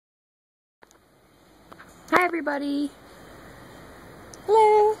Hi everybody.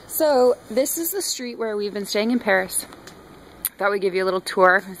 Hello. So this is the street where we've been staying in Paris. Thought we'd give you a little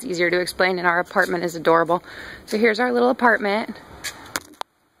tour. It's easier to explain, and our apartment is adorable. So here's our little apartment.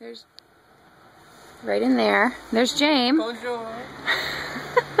 There's right in there. There's James. Bonjour.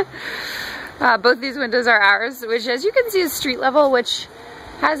 Both these windows are ours, which as you can see is street level, which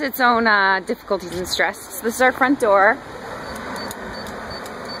has its own difficulties and stress. So this is our front door.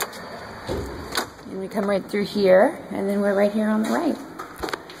 And we come right through here, and then we're right here on the right.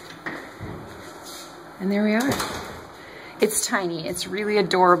 And there we are. It's tiny. It's really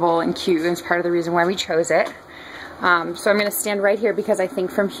adorable and cute, and it's part of the reason why we chose it. So I'm going to stand right here because I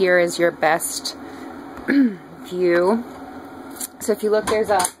think from here is your best view. So if you look,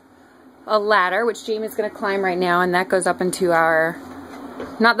 there's a ladder, which Jamie is going to climb right now, and that goes up into our,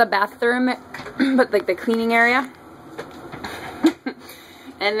 not the bathroom, but like the cleaning area.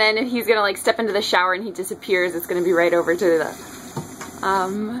 And then if he's going to like step into the shower and he disappears, it's going to be right over to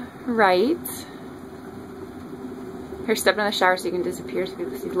the right. Here, step into the shower so you can disappear. So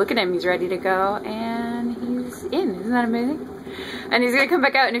look at him, he's ready to go, and he's in. Isn't that amazing? And he's going to come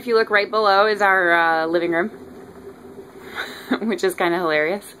back out, and if you look right below is our living room, which is kind of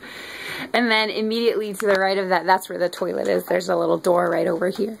hilarious. And then immediately to the right of that, that's where the toilet is. There's a little door right over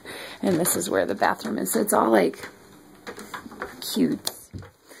here, and this is where the bathroom is. So it's all like cute.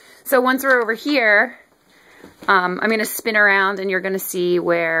 So once we're over here, I'm going to spin around, and you're going to see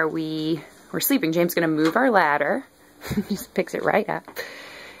where we're sleeping. James is going to move our ladder. He just picks it right up.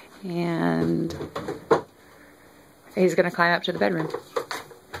 And he's going to climb up to the bedroom,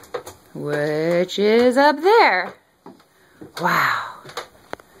 which is up there. Wow.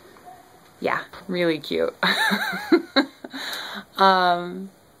 Yeah, really cute.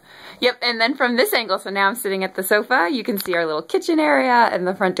 Yep, and then from this angle, so now I'm sitting at the sofa, you can see our little kitchen area and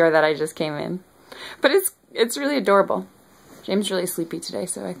the front door that I just came in. But it's really adorable. James is really sleepy today,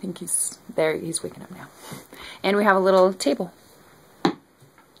 so I think he's there. He's waking up now. And we have a little table.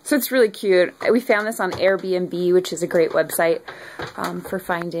 So it's really cute. We found this on Airbnb, which is a great website for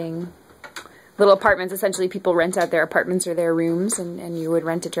finding little apartments. Essentially, people rent out their apartments or their rooms, and you would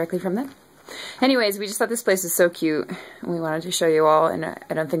rent it directly from them. Anyways, we just thought this place was so cute, and we wanted to show you all, and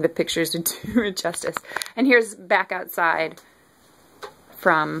I don't think the pictures would do it justice. And here's back outside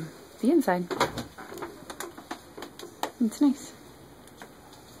from the inside. It's nice.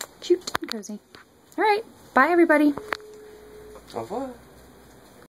 Cute and cozy. All right, bye everybody. Au revoir.